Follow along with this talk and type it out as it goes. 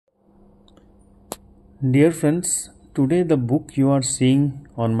Dear friends, today the book you are seeing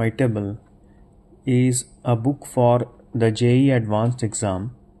on my table is a book for the JEE Advanced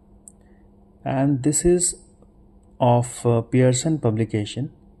exam, and this is of Pearson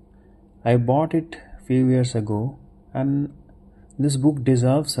publication. I bought it few years ago, and this book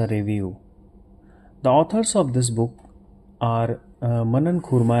deserves a review. The authors of this book are Manan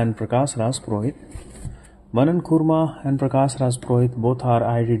Khurma and Prakash Raj Purohit. Manan Khurma and Prakash Raj Purohit both are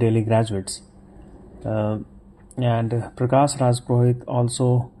IIT Delhi graduates. And Prakash Raj Purohit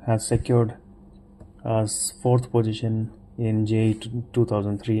also has secured a fourth position in JEE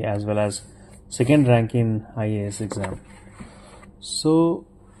 2003 as well as second rank in IAS exam. So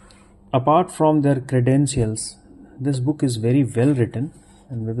apart from their credentials, this book is very well written,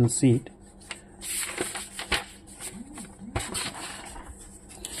 and we will see it.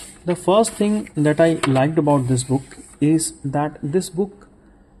 The first thing that I liked about this book is that this book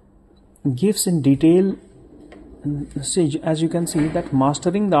gives in detail, as you can see, that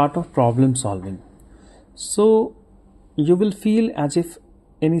mastering the art of problem solving. So you will feel as if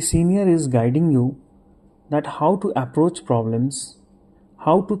any senior is guiding you that how to approach problems,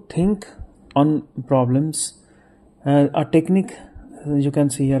 how to think on problems. A technique, you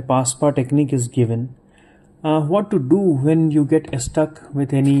can see here, PASPA technique is given. What to do when you get stuck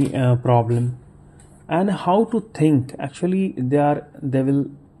with any problem, and how to think. Actually, they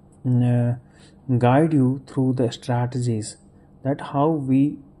will guide you through the strategies that how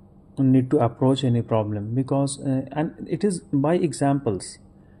we need to approach any problem, because and it is by examples.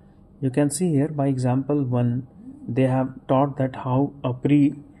 You can see here by example 1 they have taught that how a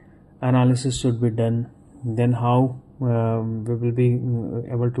pre-analysis should be done, then how we will be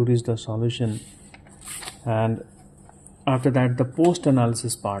able to reach the solution, and after that the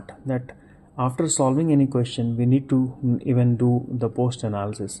post-analysis part, that after solving any question we need to even do the post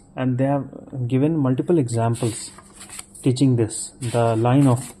analysis, and they have given multiple examples teaching this, the line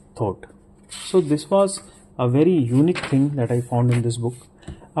of thought. So this was a very unique thing that I found in this book.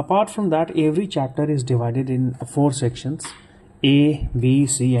 Apart from that, every chapter is divided in 4 sections: A, B,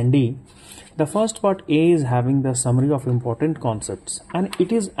 C and D. The first part, A, is having the summary of important concepts, and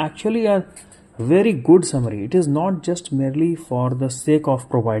it is actually a very good summary. It is not just merely for the sake of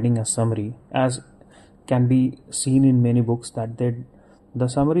providing a summary, as can be seen in many books, that the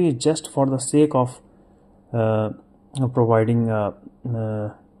summary is just for the sake of providing a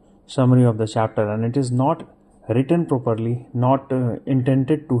summary of the chapter, and it is not written properly, not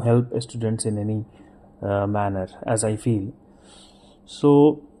intended to help students in any manner, as I feel.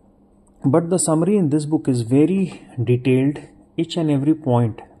 So but the summary in this book is very detailed. Each and every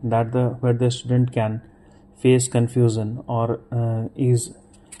point that where the student can face confusion or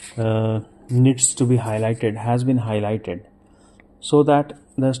needs to be highlighted has been highlighted, so that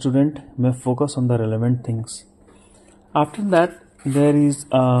the student may focus on the relevant things. After that, there is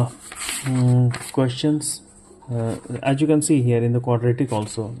questions, as you can see here in the quadratic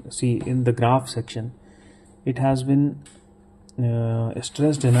also. See, in the graph section it has been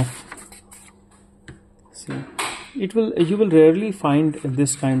stressed enough. See, you will rarely find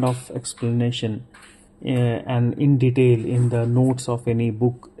this kind of explanation and in detail in the notes of any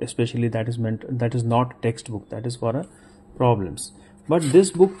book, especially that is not textbook, that is for problems. But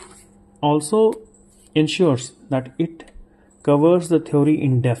this book also ensures that it covers the theory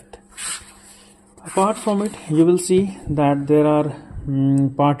in depth. Apart from it, you will see that there are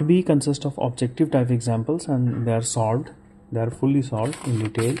part B consists of objective type examples, and they are fully solved in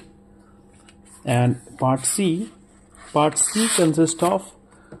detail. And part C consists of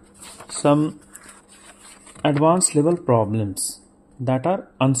some advanced level problems that are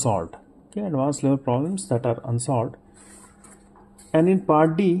unsolved. Okay, advanced level problems that are unsolved. And in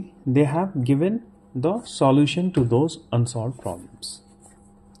part D, they have given the solution to those unsolved problems.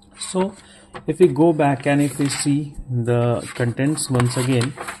 So if we go back and if we see the contents once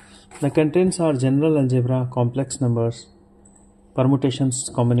again, the contents are general algebra, complex numbers, permutations,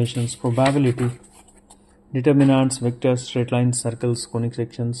 combinations, probability, determinants, vectors, straight lines, circles, conic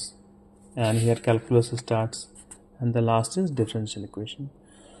sections, and here calculus starts, and the last is differential equation.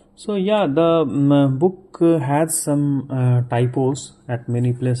 So yeah, the book has some typos at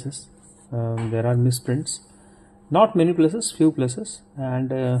many places. There are misprints, not many places, few places,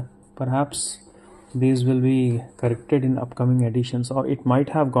 and perhaps these will be corrected in upcoming editions, or it might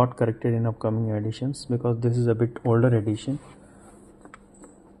have got corrected in upcoming editions, because this is a bit older edition.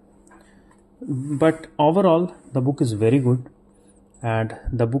 But overall the book is very good, and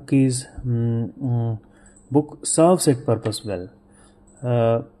the book is book serves its purpose well.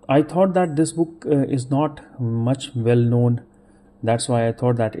 I thought that this book is not much well known That's why I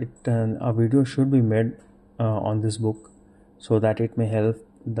thought that a video should be made on this book, so that it may help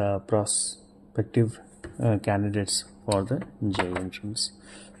the prospective candidates for the JEE entrance.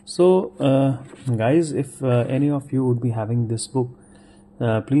 So guys, if any of you would be having this book,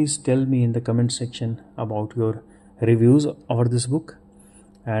 please tell me in the comment section about your reviews over this book,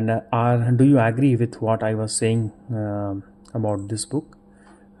 and do you agree with what I was saying about this book?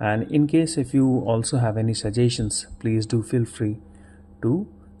 And in case if you also have any suggestions, please do feel free to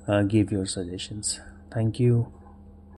give your suggestions. Thank you.